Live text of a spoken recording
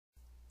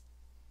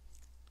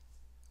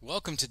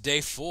Welcome to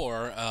day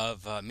 4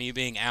 of me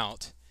being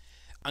out.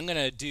 I'm going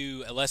to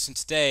do a lesson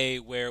today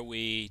where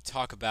we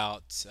talk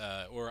about,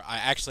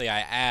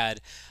 I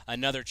add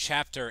another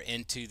chapter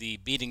into the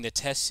Beating the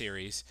Test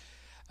series.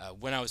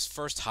 When I was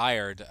first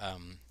hired,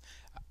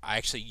 I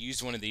actually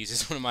used one of these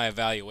as one of my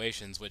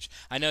evaluations, which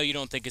I know you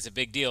don't think is a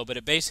big deal, but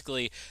it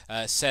basically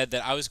said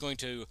that I was going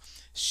to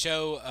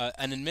show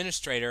an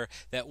administrator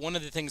that one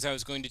of the things I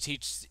was going to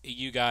teach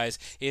you guys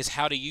is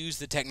how to use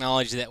the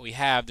technology that we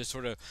have to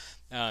sort of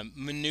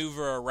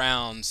maneuver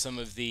around some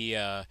of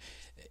the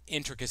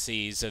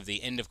intricacies of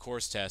the end of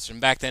course test. And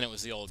back then it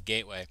was the old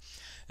gateway.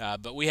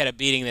 But we had a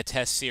beating the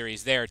test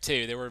series there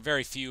too. There were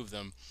very few of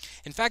them.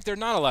 In fact, there are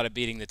not a lot of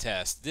beating the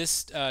test.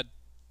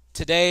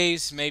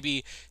 Today's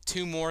maybe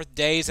 2 more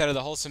days out of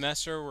the whole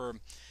semester were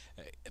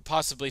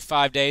possibly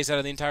 5 days out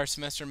of the entire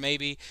semester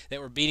maybe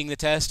that we're beating the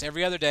test.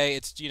 Every other day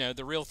it's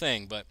the real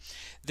thing, but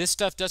this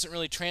stuff doesn't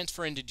really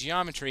transfer into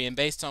geometry, and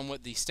based on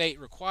what the state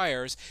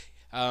requires,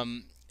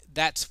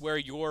 that's where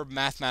your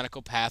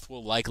mathematical path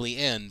will likely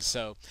end.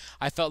 So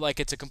I felt like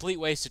it's a complete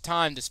waste of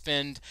time to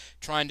spend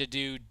trying to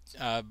do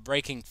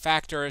breaking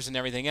factors and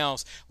everything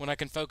else when I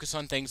can focus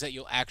on things that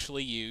you'll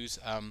actually use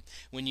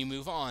when you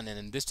move on.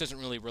 And this doesn't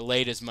really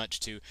relate as much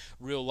to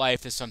real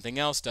life as something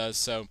else does.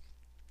 So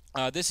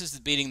this is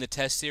the Beating the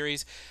Test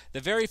series. The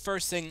very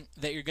first thing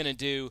that you're going to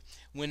do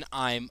when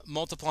I'm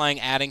multiplying,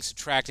 adding,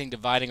 subtracting,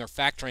 dividing, or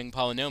factoring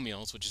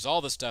polynomials, which is all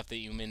the stuff that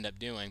you end up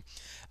doing,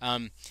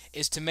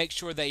 is to make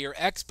sure that your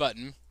x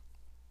button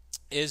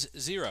is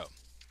 0.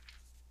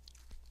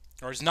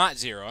 Or is not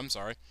 0, I'm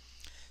sorry.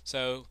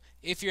 So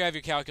if you have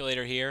your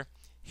calculator here,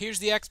 here's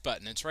the x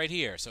button. It's right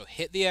here. So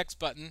hit the x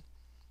button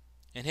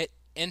and hit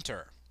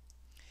enter.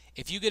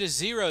 If you get a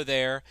 0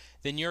 there,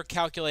 then your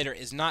calculator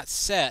is not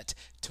set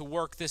to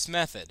work this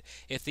method.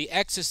 If the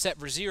x is set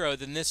for 0,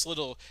 then this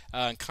little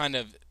kind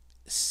of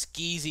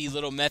skeezy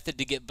little method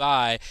to get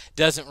by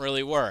doesn't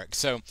really work.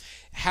 So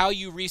how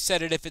you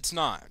reset it if it's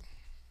not?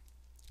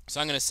 So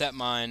I'm going to set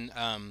mine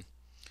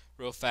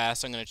real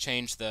fast. I'm going to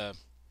change the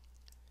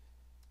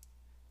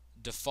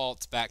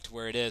default back to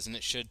where it is, and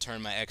it should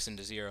turn my x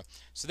into 0.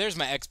 So there's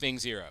my x being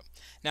 0.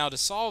 Now to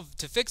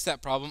fix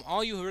that problem,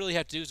 all you really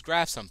have to do is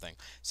graph something.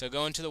 So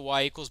go into the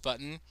y equals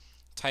button,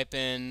 type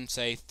in,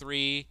 say,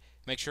 3,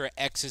 make sure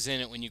x is in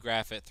it when you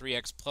graph it,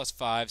 3x plus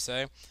 5,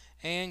 say,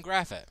 and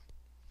graph it.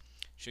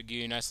 Should give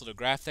you a nice little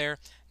graph there.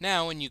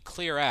 Now when you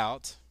clear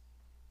out,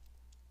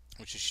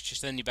 which should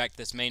send you back to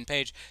this main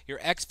page, your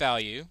x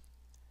value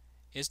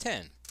is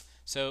 10.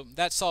 So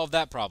that solved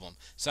that problem.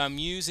 So I'm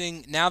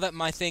using, now that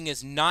my thing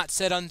is not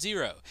set on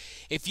 0.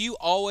 If you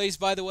always,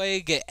 by the way,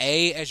 get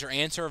A as your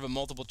answer of a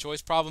multiple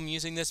choice problem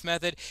using this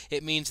method,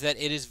 it means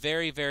that it is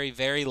very, very,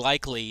 very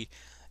likely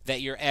that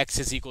your x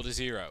is equal to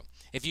 0.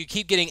 If you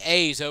keep getting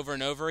A's over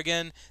and over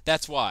again,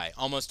 that's why,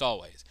 almost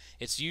always.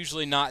 It's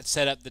usually not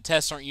set up, the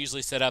tests aren't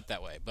usually set up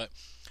that way. But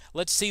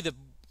let's see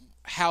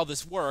how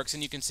this works,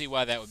 and you can see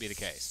why that would be the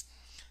case.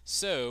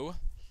 So,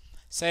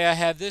 say I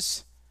have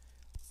this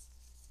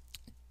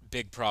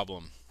big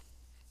problem.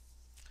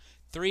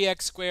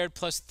 3x squared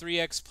plus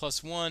 3x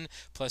plus 1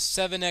 plus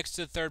 7x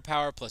to the third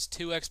power plus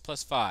 2x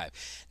plus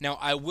 5. Now,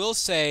 I will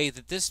say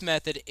that this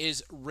method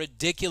is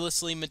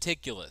ridiculously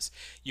meticulous.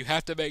 You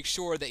have to make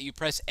sure that you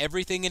press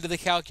everything into the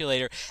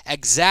calculator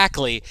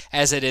exactly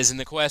as it is in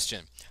the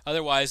question.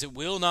 Otherwise, it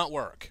will not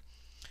work.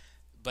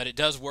 But it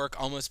does work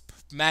almost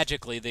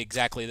magically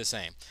exactly the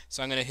same.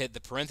 So I'm going to hit the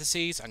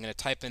parentheses. I'm going to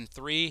type in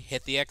 3,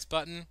 hit the x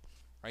button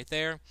right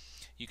there.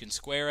 You can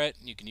square it.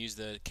 You can use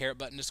the caret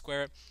button to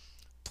square it.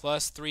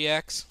 Plus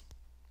 3x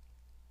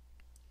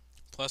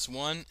plus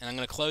 1. And I'm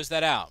going to close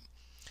that out.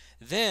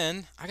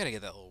 Then, I got to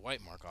get that little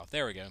white mark off.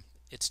 There we go.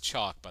 It's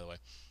chalk, by the way.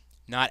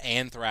 Not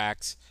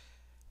anthrax.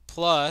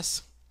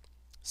 Plus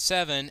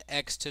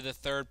 7x to the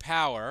third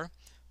power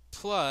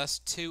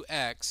plus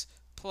 2x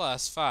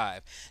plus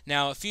 5.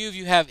 Now, a few of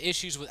you have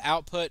issues with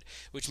output,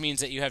 which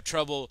means that you have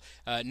trouble,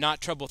 not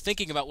trouble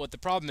thinking about what the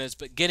problem is,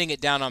 but getting it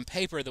down on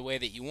paper the way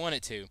that you want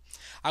it to.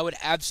 I would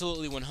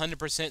absolutely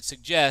 100%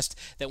 suggest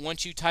that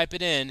once you type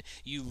it in,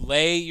 you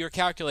lay your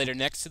calculator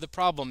next to the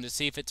problem to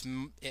see if it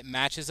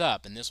matches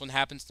up. And this one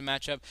happens to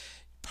match up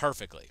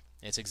perfectly.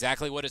 It's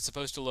exactly what it's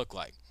supposed to look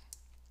like.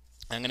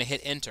 I'm going to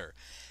hit enter.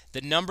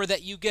 The number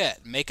that you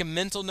get, make a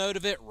mental note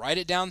of it, write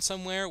it down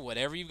somewhere,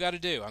 whatever you've got to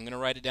do. I'm going to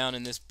write it down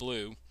in this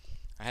blue.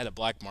 I had a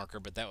black marker,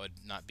 but that would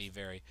not be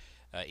very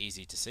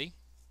easy to see.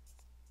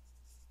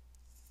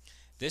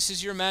 This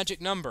is your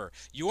magic number.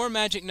 Your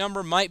magic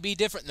number might be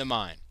different than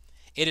mine.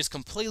 It is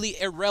completely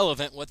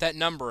irrelevant what that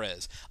number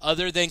is,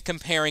 other than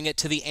comparing it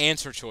to the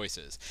answer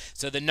choices.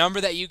 So the number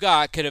that you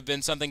got could have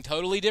been something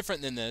totally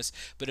different than this,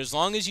 but as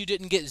long as you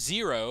didn't get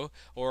 0,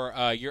 or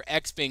your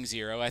x being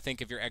 0, I think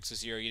if your x was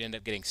 0, you'd end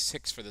up getting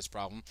 6 for this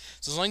problem.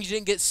 So as long as you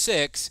didn't get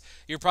 6,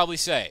 you're probably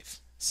safe.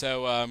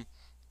 So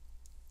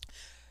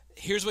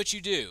here's what you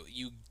do.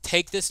 You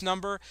take this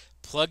number,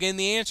 plug in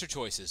the answer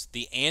choices.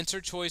 The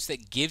answer choice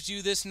that gives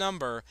you this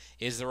number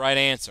is the right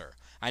answer.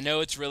 I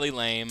know it's really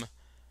lame.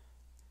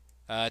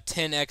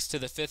 10x to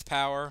the fifth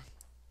power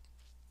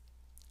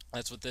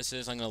That's what this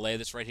is. I'm going to lay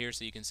this right here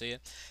so you can see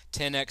it.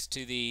 10x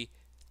to the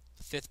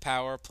 5th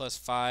power plus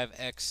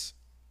 5x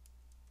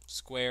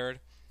squared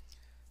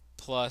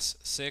plus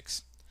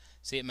 6.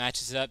 See, it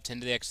matches it up.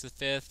 10 to the x to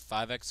the 5th,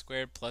 5x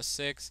squared plus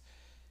 6.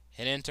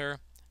 Hit enter.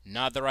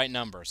 Not the right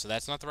number, so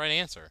that's not the right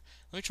answer.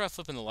 Let me try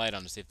flipping the light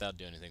on to see if that'll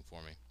do anything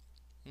for me.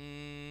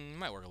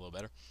 Might work a little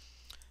better.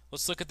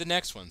 Let's look at the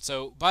next one.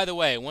 So, by the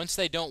way, once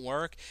they don't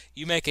work,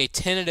 you make a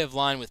tentative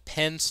line with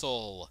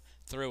pencil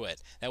through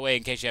it. That way,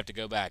 in case you have to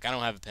go back. I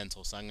don't have a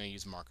pencil, so I'm going to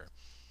use a marker.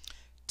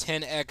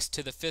 10x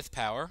to the 5th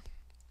power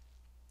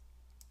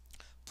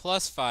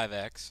plus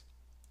 5x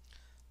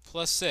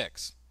plus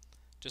 6.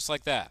 Just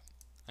like that.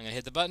 I'm going to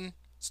hit the button.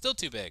 Still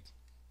too big.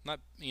 Not,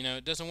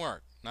 it doesn't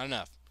work. Not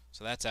enough.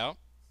 So that's out.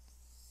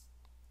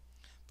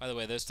 By the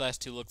way, those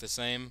last two look the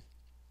same.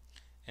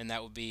 And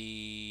that would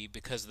be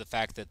because of the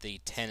fact that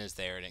the 10 is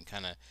there and it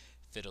kind of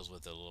fiddles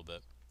with it a little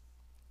bit.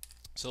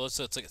 So let's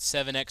look at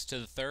 7x to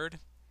the 3rd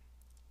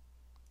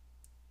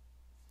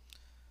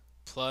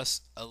plus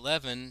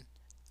 11x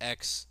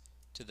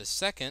to the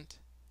 2nd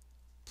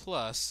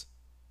plus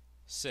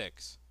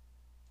 6.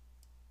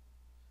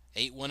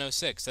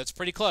 8106. That's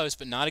pretty close,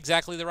 but not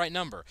exactly the right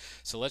number.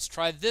 So let's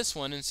try this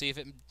one and see if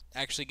it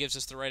actually gives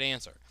us the right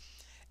answer.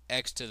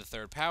 X to the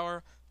 3rd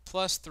power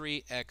plus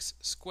 3x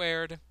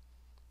squared.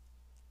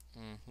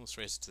 Let's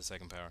raise it to the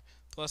 2nd power.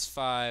 Plus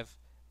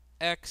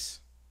 5x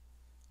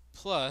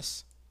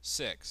plus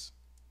 6.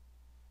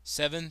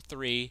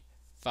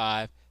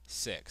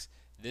 7356.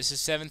 This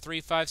is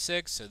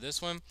 7356, so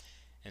this one,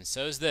 and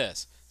so is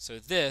this. So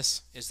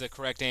this is the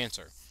correct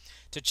answer.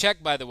 To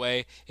check, by the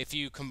way, if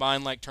you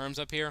combine like terms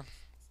up here,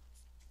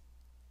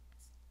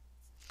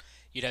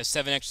 you'd have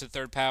 7x to the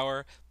 3rd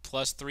power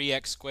plus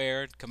 3x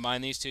squared.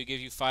 Combine these two, give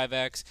you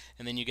 5x,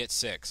 and then you get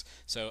 6.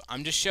 So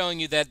I'm just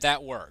showing you that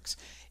that works.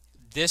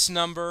 This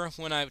number,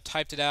 when I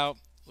typed it out,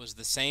 was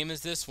the same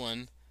as this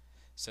one,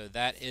 so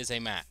that is a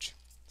match.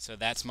 So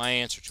that's my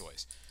answer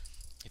choice.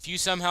 If you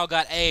somehow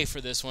got A for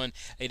this one,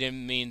 it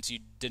means you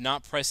did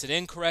not press it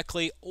in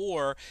correctly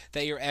or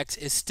that your x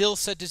is still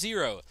set to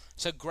 0.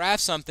 So graph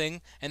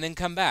something and then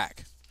come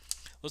back.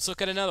 Let's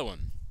look at another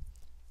one.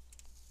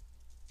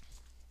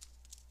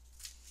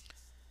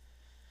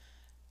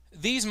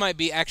 These might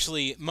be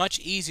actually much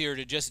easier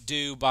to just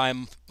do by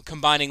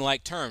combining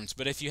like terms,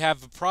 but if you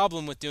have a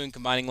problem with doing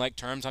combining like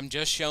terms, I'm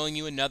just showing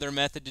you another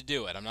method to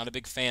do it. I'm not a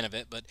big fan of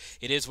it, but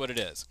it is what it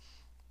is.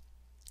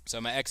 So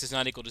my x is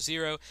not equal to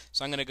 0,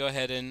 so I'm going to go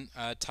ahead and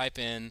type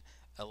in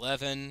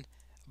 11.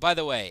 By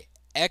the way,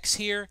 x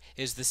here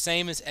is the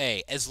same as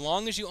a. As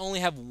long as you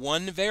only have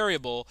one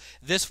variable,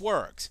 this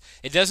works.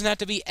 It doesn't have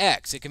to be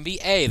x. It can be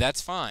a.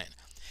 That's fine.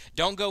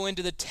 Don't go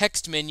into the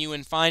text menu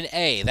and find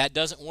a. That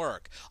doesn't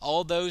work.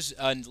 All those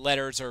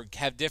letters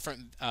have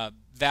different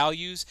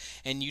values,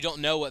 and you don't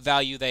know what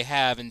value they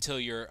have until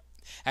you're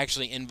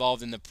actually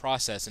involved in the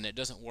process, and it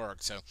doesn't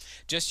work. So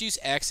just use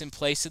x in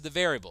place of the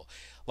variable.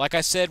 Like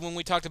I said when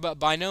we talked about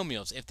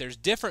binomials, if there's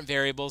different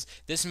variables,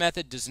 this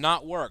method does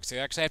not work. So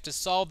you actually have to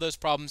solve those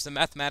problems the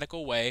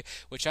mathematical way,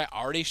 which I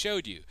already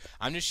showed you.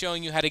 I'm just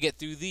showing you how to get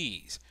through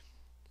these.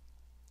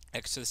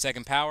 X to the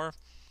 2nd power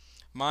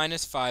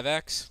minus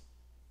 5x,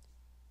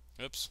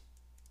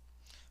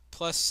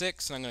 plus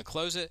 6, and I'm going to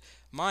close it,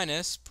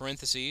 minus,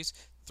 parentheses,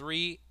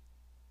 3x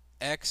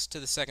to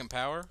the 2nd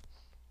power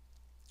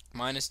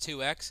minus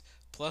 2x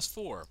plus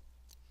 4.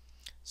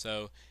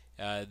 So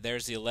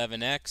there's the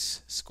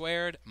 11x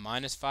squared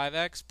minus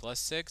 5x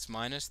plus 6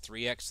 minus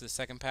 3x to the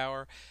 2nd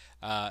power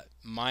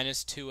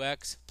minus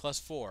 2x plus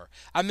 4.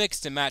 I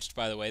mixed and matched,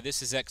 by the way.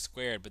 This is x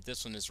squared, but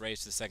this one is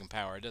raised to the 2nd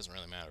power. It doesn't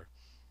really matter.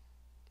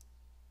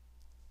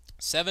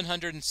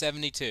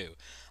 772.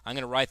 I'm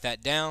going to write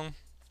that down.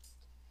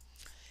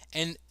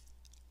 And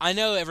I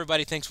know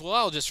everybody thinks, well,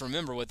 I'll just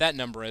remember what that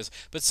number is,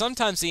 but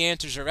sometimes the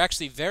answers are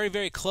actually very,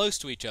 very close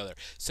to each other.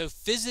 So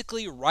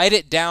physically write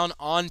it down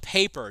on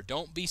paper.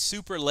 Don't be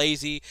super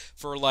lazy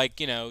for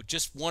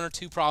just 1 or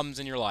 2 problems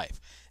in your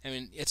life. I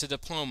mean, it's a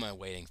diploma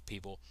waiting,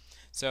 people.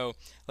 So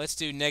let's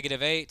do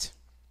negative 8,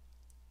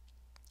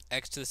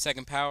 x to the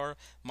 2nd power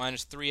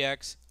minus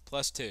 3x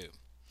plus 2.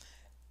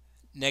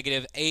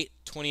 Negative 8,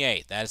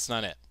 28. That's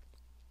not it.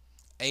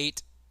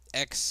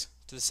 8x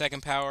to the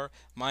 2nd power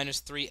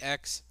minus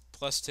 3x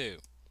plus 2.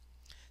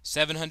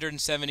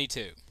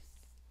 772.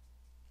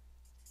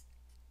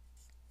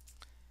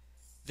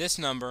 This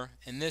number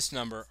and this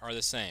number are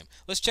the same.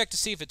 Let's check to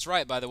see if it's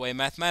right, by the way,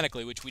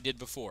 mathematically, which we did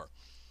before.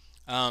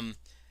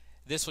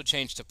 This would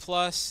change to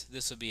plus.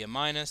 This would be a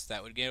minus.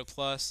 That would get a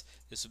plus.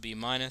 This would be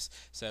minus.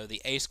 So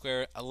the a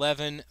squared,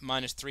 11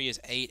 minus 3 is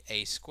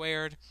 8a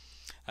squared.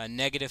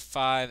 Negative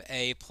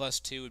 5a plus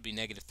 2 would be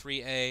negative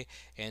 3a,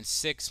 and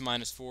 6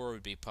 minus 4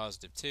 would be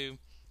positive 2.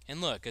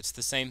 And look, it's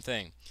the same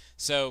thing.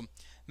 So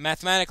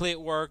mathematically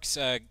it works.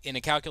 In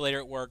a calculator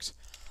it works.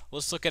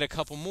 Let's look at a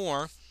couple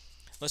more.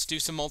 Let's do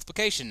some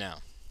multiplication now,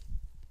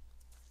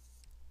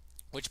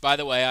 which, by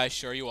the way, I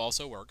assure you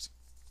also works.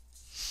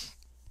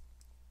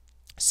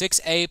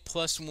 6a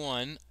plus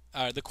 1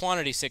 the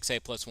quantity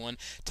 6a plus 1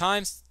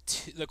 times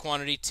the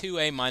quantity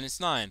 2a minus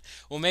 9.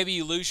 Well, maybe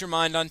you lose your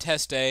mind on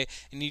test day,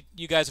 and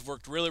you guys have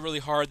worked really, really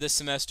hard this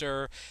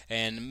semester,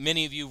 and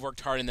many of you have worked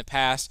hard in the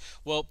past.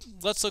 Well,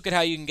 let's look at how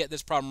you can get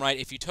this problem right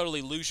if you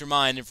totally lose your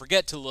mind and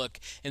forget to look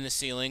in the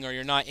ceiling, or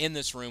you're not in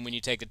this room when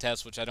you take the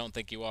test, which I don't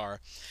think you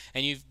are,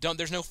 and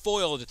there's no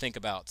FOIL to think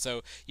about.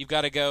 So you've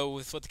got to go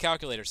with what the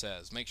calculator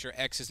says. Make sure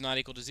x is not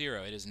equal to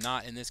 0. It is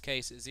not, in this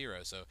case, at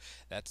 0, so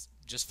that's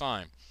just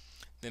fine.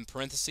 Then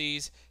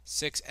parentheses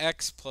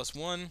 6x plus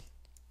 1,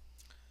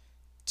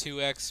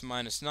 2x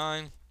minus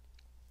 9,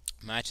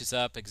 matches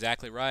up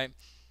exactly right,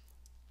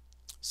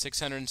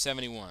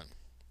 671. So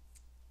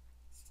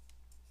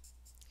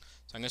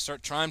I'm going to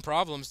start trying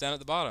problems down at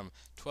the bottom.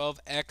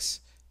 12x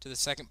to the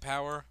second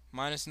power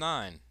minus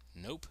 9.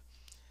 Nope.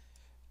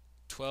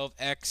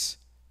 12x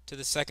to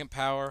the second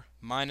power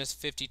minus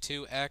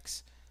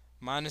 52x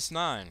minus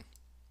 9.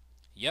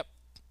 Yep.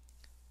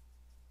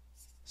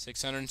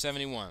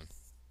 671.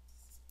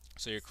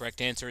 So your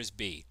correct answer is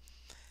B.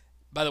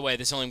 By the way,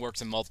 this only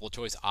works in multiple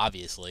choice,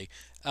 obviously.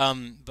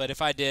 But if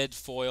I did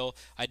FOIL,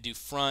 I'd do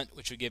front,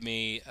 which would give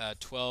me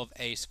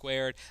 12a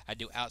squared. I'd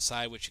do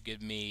outside, which would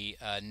give me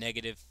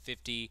negative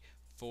 54a.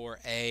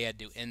 I'd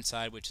do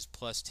inside, which is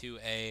plus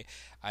 2a.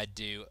 I'd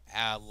do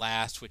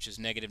last, which is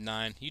negative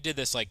 9. You did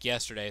this like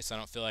yesterday, so I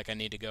don't feel like I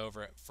need to go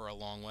over it for a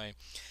long way.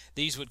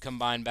 These would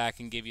combine back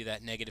and give you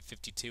that negative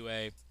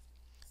 52a.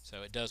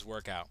 So it does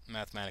work out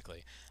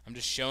mathematically. I'm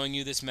just showing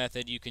you this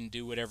method. You can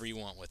do whatever you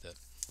want with it.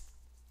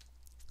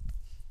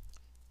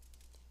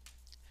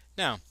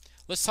 Now,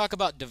 let's talk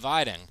about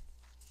dividing.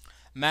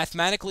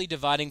 Mathematically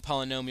dividing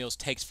polynomials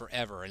takes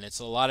forever, and it's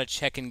a lot of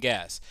check and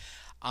guess.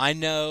 I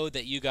know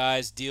that you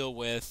guys deal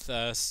with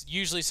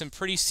usually some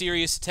pretty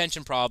serious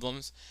attention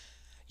problems.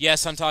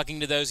 Yes, I'm talking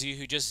to those of you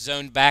who just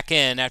zoned back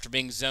in after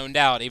being zoned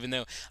out, even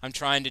though I'm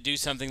trying to do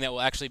something that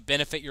will actually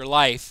benefit your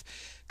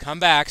life. Come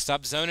back,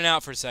 stop zoning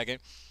out for a second.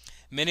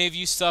 Many of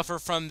you suffer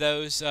from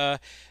those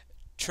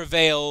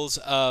travails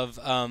of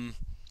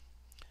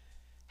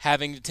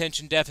having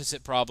attention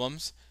deficit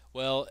problems.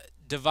 Well,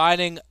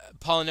 dividing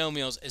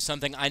polynomials is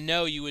something I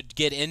know you would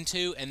get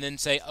into and then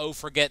say, oh,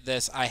 forget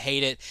this, I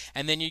hate it,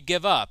 and then you'd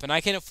give up. And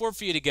I can't afford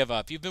for you to give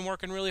up. You've been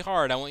working really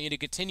hard. I want you to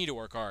continue to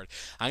work hard.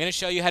 I'm going to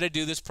show you how to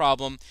do this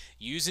problem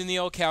using the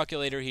old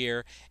calculator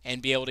here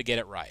and be able to get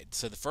it right.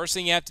 So the first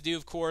thing you have to do,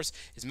 of course,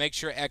 is make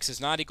sure x is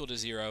not equal to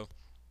 0.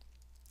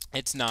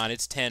 It's not.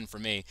 It's 10 for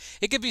me.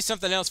 It could be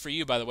something else for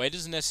you, by the way. It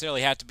doesn't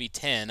necessarily have to be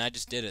 10. I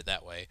just did it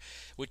that way,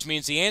 which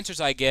means the answers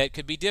I get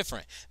could be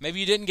different. Maybe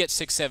you didn't get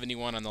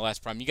 671 on the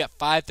last problem. You got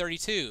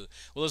 532.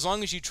 Well, as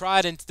long as you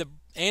tried into the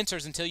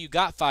answers until you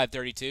got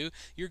 532,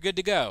 you're good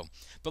to go.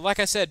 But like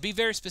I said, be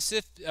very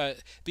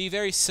specific. Be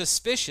very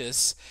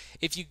suspicious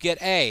if you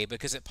get A,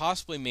 because it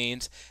possibly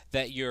means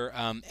that your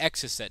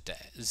x is set to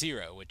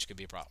 0, which could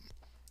be a problem.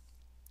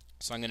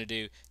 So I'm going to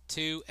do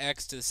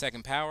 2x to the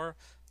second power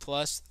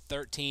plus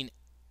 13x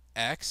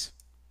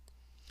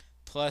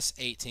plus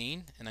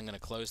 18, and I'm going to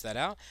close that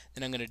out.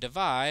 Then I'm going to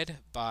divide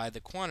by the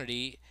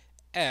quantity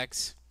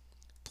x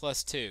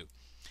plus 2.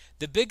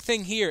 The big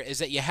thing here is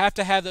that you have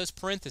to have those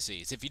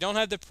parentheses. If you don't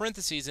have the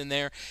parentheses in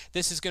there,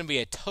 this is going to be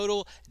a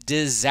total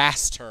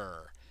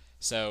disaster.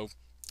 So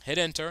hit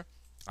enter.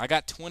 I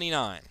got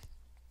 29.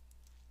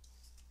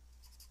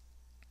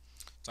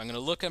 So I'm going to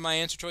look at my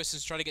answer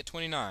choices and try to get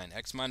 29.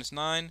 X minus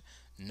 9,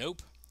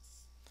 nope.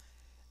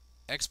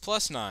 X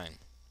plus 9,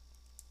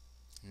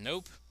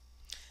 nope.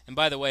 And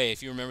by the way,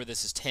 if you remember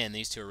this is 10,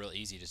 these two are real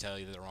easy to tell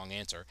you the wrong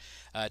answer.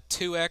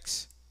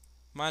 2x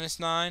minus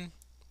 9,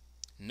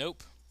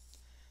 nope.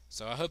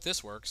 So I hope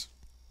this works.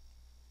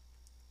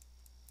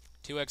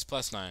 2x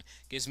plus 9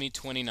 gives me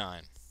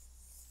 29.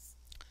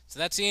 So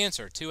that's the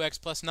answer,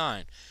 2x plus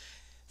 9.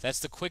 That's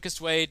the quickest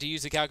way to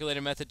use the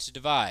calculator method to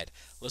divide.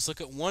 Let's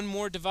look at one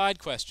more divide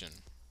question,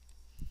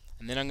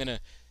 and then I'm going to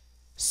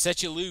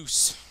set you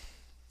loose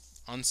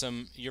on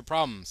your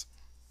problems.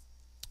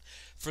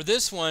 For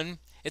this one,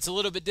 it's a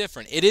little bit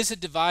different. It is a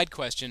divide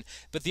question,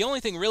 but the only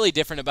thing really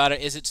different about it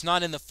is it's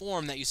not in the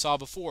form that you saw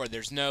before.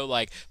 There's no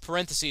like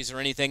parentheses or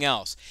anything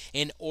else.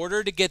 In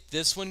order to get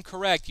this one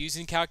correct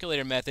using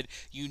calculator method,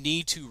 you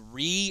need to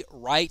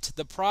rewrite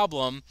the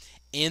problem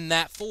in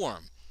that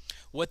form.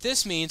 What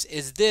this means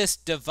is this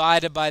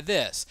divided by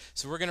this.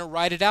 So we're going to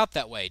write it out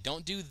that way.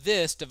 Don't do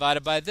this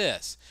divided by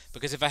this,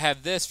 because if I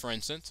have this, for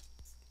instance,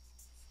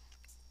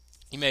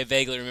 you may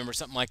vaguely remember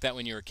something like that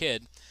when you were a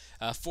kid.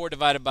 4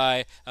 divided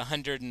by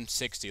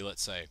 160,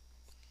 let's say.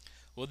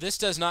 Well, this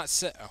does not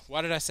say...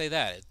 Why did I say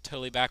that? It's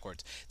totally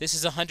backwards. This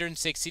is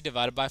 160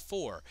 divided by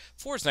 4.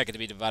 4 is not going to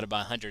be divided by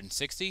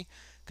 160,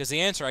 because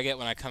the answer I get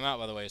when I come out,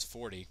 by the way, is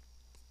 40, in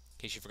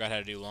case you forgot how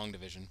to do long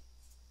division.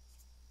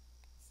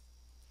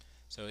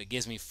 So it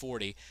gives me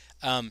 40.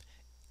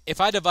 If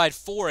I divide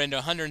 4 into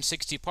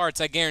 160 parts,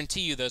 I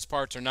guarantee you those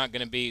parts are not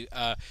going to be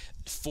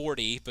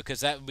 40, because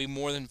that would be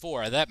more than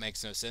 4. That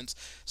makes no sense.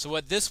 So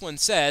what this one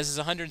says is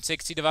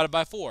 160 divided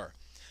by 4.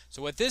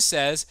 So what this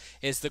says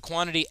is the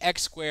quantity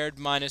x squared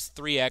minus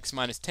 3x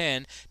minus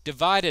 10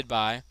 divided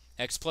by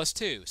x plus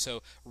 2.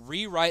 So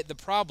rewrite the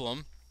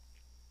problem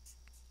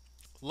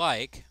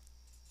like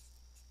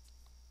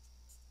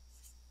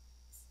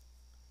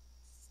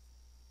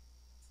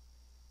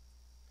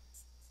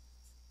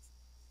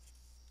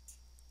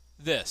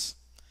this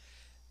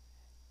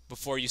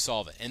before you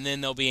solve it. And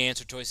then there'll be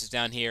answer choices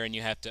down here, and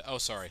you have to, oh,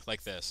 sorry,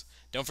 like this.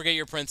 Don't forget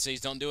your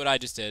parentheses. Don't do what I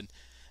just did.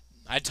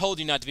 I told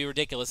you not to be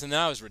ridiculous, and then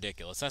I was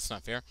ridiculous. That's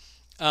not fair.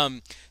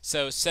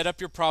 So set up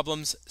your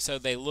problems so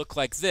they look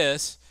like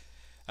this.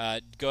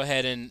 Go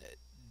ahead and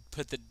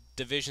put the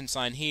division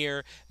sign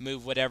here,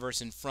 move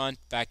whatever's in front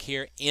back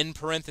here in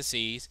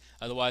parentheses,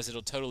 otherwise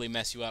it'll totally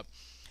mess you up.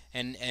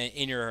 And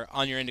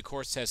on your end of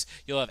course test,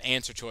 you'll have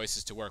answer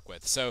choices to work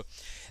with. So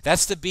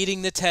that's the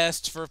beating the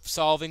test for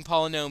solving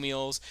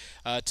polynomials.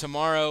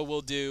 Tomorrow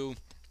we'll do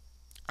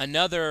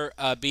another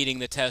beating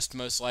the test,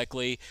 most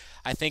likely.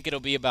 I think it'll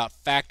be about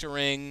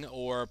factoring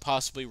or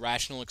possibly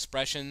rational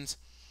expressions,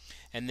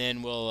 and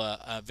then we'll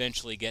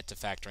eventually get to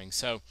factoring.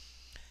 So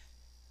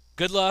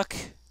good luck.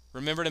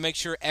 Remember to make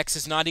sure x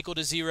is not equal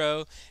to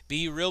 0.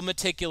 Be real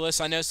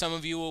meticulous. I know some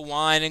of you will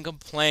whine and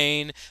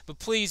complain, but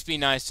please be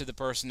nice to the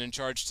person in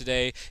charge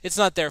today. It's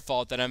not their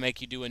fault that I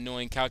make you do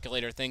annoying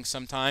calculator things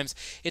sometimes.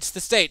 It's the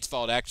state's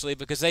fault, actually,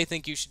 because they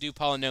think you should do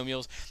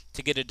polynomials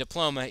to get a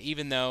diploma,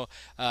 even though,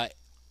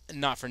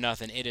 not for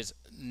nothing, it is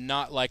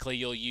not likely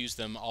you'll use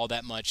them all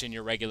that much in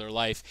your regular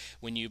life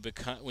when you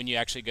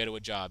actually go to a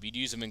job. You'd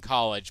use them in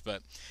college,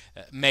 but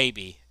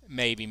maybe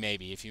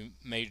if you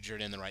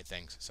majored in the right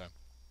things. So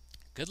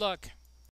good luck.